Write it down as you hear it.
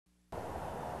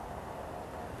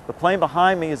The plane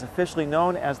behind me is officially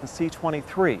known as the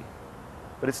C-23,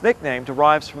 but its nickname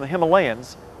derives from the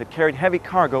Himalayans that carried heavy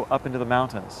cargo up into the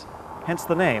mountains, hence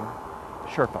the name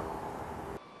Sherpa.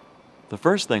 The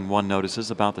first thing one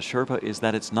notices about the Sherpa is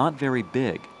that it's not very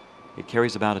big. It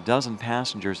carries about a dozen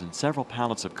passengers and several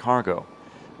pallets of cargo.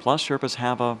 Plus, Sherpas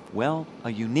have a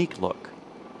unique look.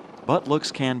 But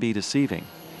looks can be deceiving.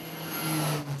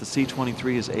 The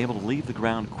C-23 is able to leave the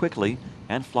ground quickly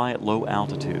and fly at low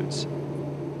altitudes.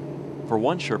 For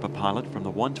one Sherpa pilot from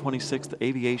the 126th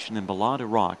Aviation in Balad,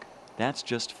 Iraq, that's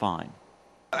just fine.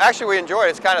 Actually, we enjoy it.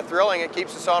 It's kind of thrilling. It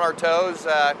keeps us on our toes.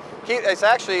 It's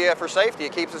actually for safety.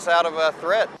 It keeps us out of a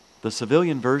threat. The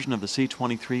civilian version of the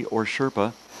C-23 or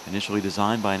Sherpa, initially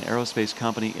designed by an aerospace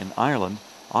company in Ireland,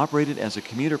 operated as a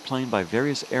commuter plane by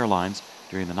various airlines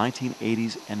during the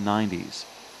 1980s and 90s.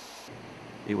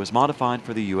 It was modified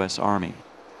for the U.S. Army.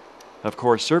 Of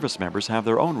course, service members have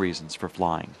their own reasons for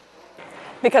flying.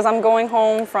 Because I'm going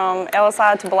home from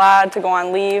LSI to Balad to go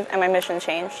on leave, and my mission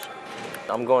changed.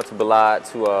 I'm going to Balad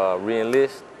to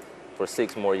re-enlist for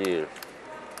 6 more years,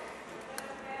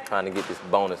 trying to get this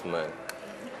bonus money.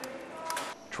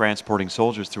 Transporting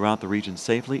soldiers throughout the region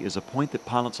safely is a point that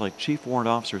pilots like Chief Warrant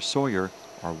Officer Sawyer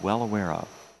are well aware of.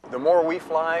 The more we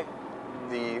fly,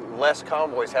 the less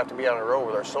convoys have to be on the road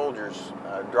with our soldiers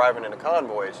driving in the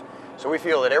convoys. So we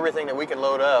feel that everything that we can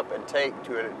load up and take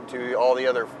to all the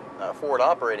other forward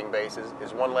operating bases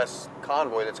is one less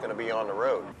convoy that's going to be on the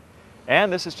road.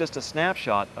 And this is just a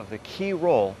snapshot of the key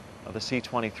role of the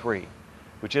C-23,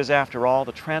 which is, after all,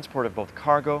 the transport of both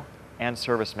cargo and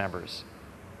service members.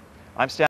 I'm Staff